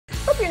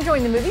you're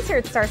enjoying the movies here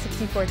at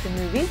STAR64 at the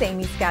Movies.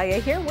 Amy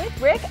Scalia here with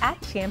Rick at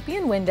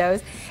Champion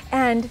Windows.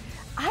 And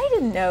I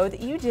didn't know that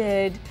you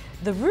did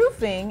the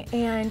roofing,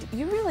 and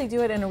you really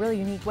do it in a really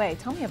unique way.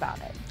 Tell me about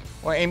it.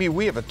 Well, Amy,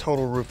 we have a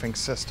total roofing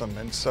system,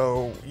 and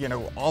so,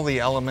 all the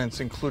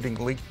elements, including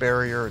leak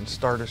barrier and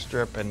starter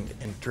strip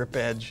and drip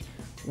edge,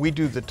 we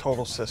do the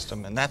total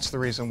system, and that's the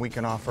reason we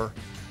can offer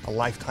a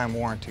lifetime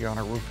warranty on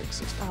our roofing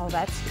system. Oh,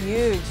 that's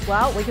huge.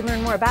 Well, we can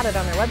learn more about it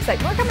on their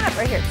website. More coming up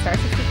right here at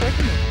STAR64 at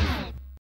the Movies.